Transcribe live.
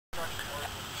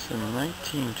It's a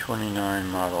 1929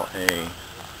 Model A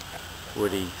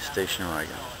Woody station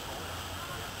wagon.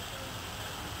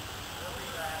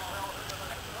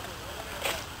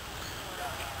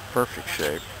 Perfect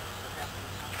shape.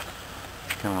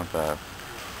 Come with a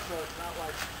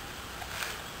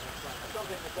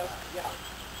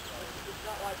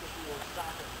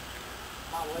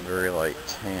very light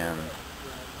tan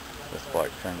with black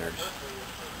fenders.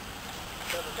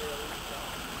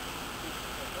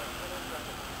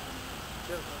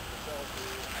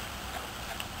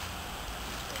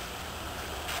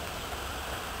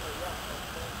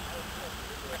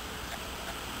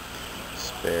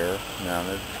 Spare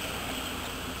mounted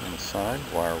on the side,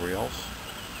 wire wheels.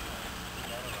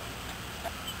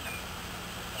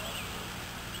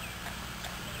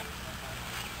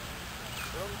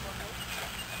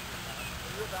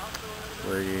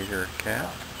 Radiator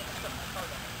cap.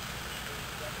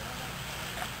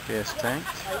 Gas tank.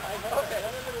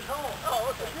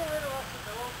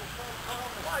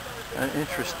 An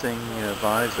interesting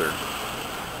visor.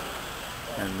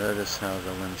 And notice how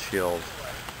the windshield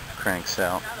cranks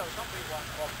out.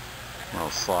 Well,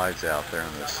 slides out there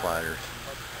in the sliders.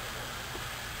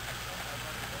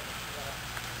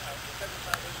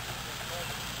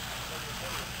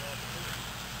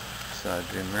 Side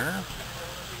view mirror.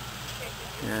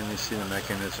 And you see the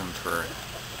mechanism for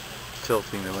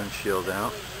tilting the windshield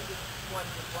out.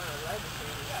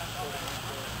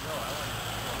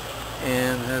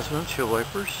 And has windshield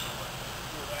wipers.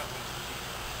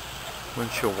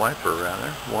 Windshield wiper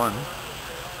rather, one.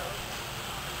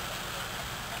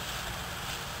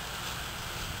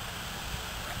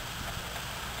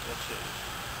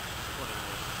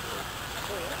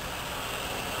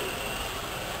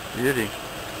 Beauty.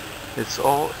 It's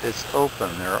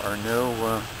open. There are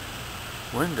no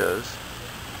windows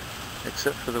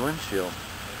except for the windshield.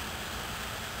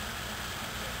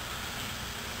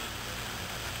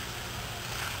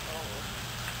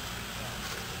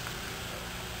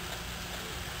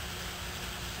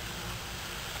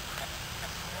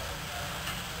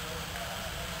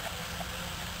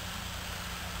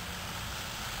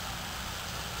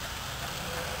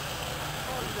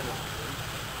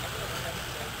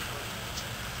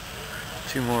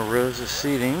 Two more rows of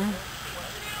seating,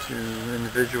 two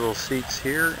individual seats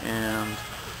here and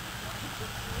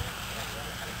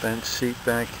bench seat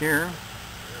back here.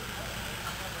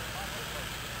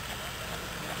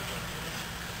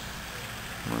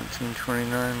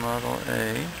 (1929) Model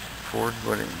A Ford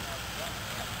Woody.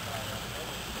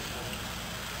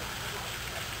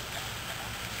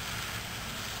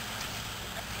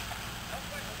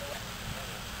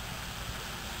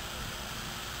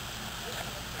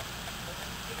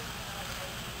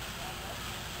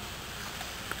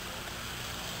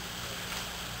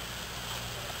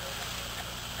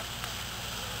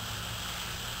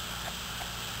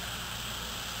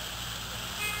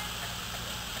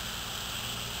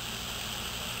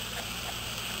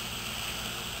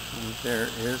 And there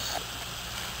is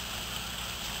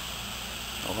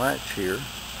a latch here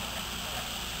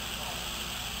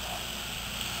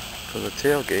for the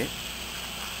tailgate.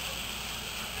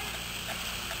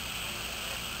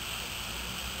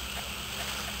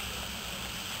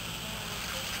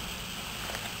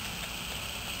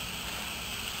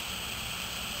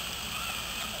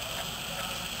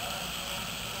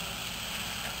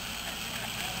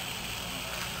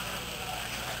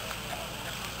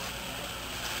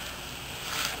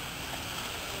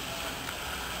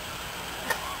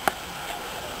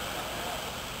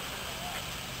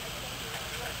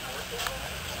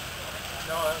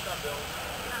 No, that's not Bill's.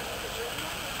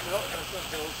 No, that's not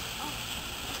Bill's.